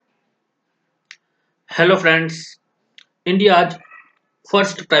Hello friends, India's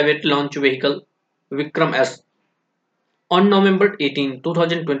first private launch vehicle Vikram-S on November 18,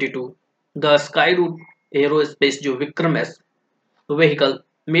 2022, the Skyroot aerospace Vikram-S vehicle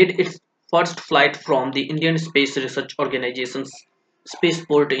made its first flight from the Indian Space Research Organization's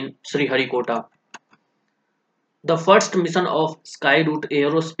spaceport in Sriharikota. The first mission of Skyroot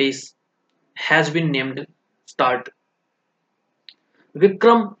Aerospace has been named START.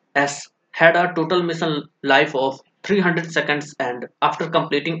 Vikram S had a total mission life of 300 seconds and after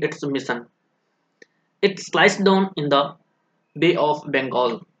completing its mission, it sliced down in the Bay of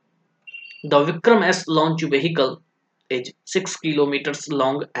Bengal. The Vikram S launch vehicle is 6 kilometers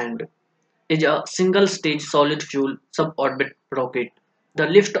long and is a single stage solid fuel suborbit rocket. The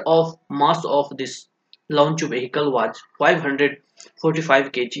lift off mass of this launch vehicle was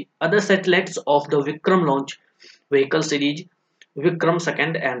 545 kg. Other satellites of the Vikram launch vehicle series Vikram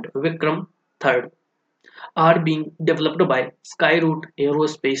 2nd and Vikram 3rd are being developed by Skyroot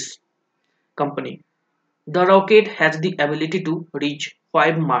Aerospace Company. The rocket has the ability to reach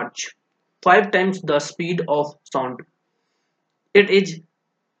 5 Mach, 5 times the speed of sound. It is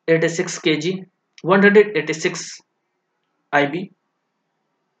 86 kg, 186 IB,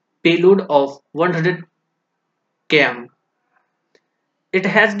 payload of 100 km. It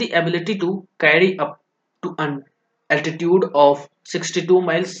has the ability to carry up to an altitude of 62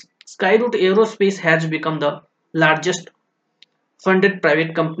 miles. Skyroot Aerospace has become the largest funded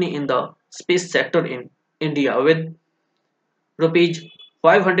private company in the space sector in India with rupees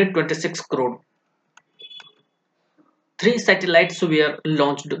 526 crore. Three satellites were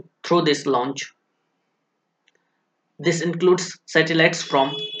launched through this launch. This includes satellites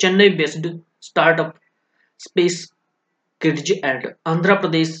from Chennai-based startup Space Kidge and Andhra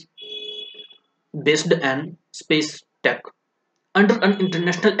Pradesh-based and Space Tech. Under an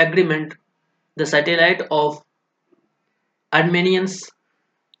international agreement, the satellite of Armenians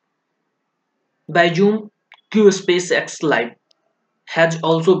Bijum Q SpaceX Live has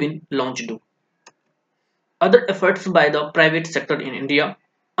also been launched. Other efforts by the private sector in India,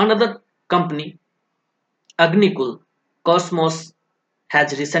 another company, Agnikul Cosmos,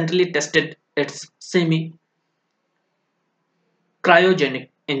 has recently tested its semi cryogenic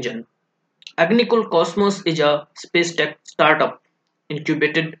engine. Agnikul Cosmos is a space tech startup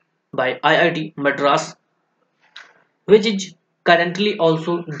incubated by IIT Madras, which is currently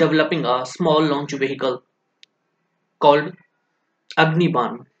also developing a small launch vehicle called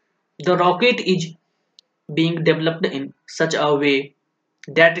Agniban. The rocket is being developed in such a way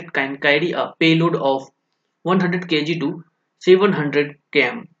that it can carry a payload of 100 kg to 700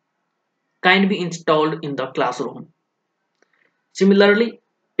 km, can be installed in the classroom. Similarly,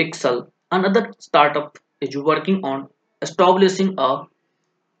 Pixel, another startup, is working on establishing a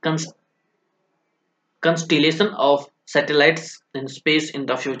cons- constellation of satellites in space in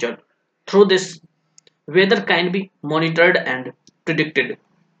the future. Through this, weather can be monitored and predicted.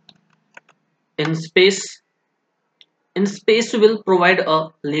 In space, in space will provide a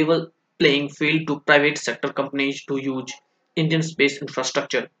level playing field to private sector companies to use Indian space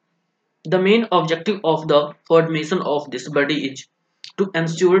infrastructure. The main objective of the formation of this body is to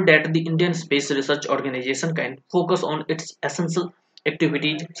ensure that the Indian Space Research Organization can focus on its essential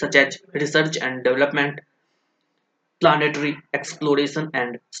activities such as research and development, planetary exploration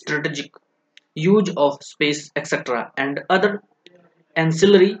and strategic use of space, etc., and other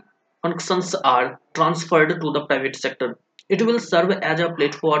ancillary functions are transferred to the private sector. It will serve as a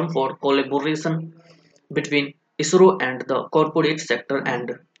platform for collaboration between ISRO and the corporate sector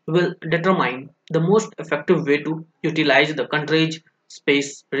and will determine the most effective way to utilize the country's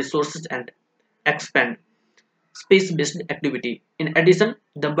space resources and expand space-based activity. In addition,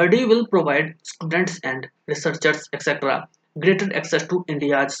 the body will provide students and researchers, etc., greater access to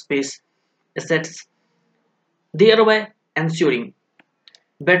India's space assets, thereby ensuring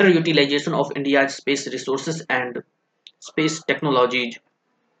better utilization of India's space resources and space technologies.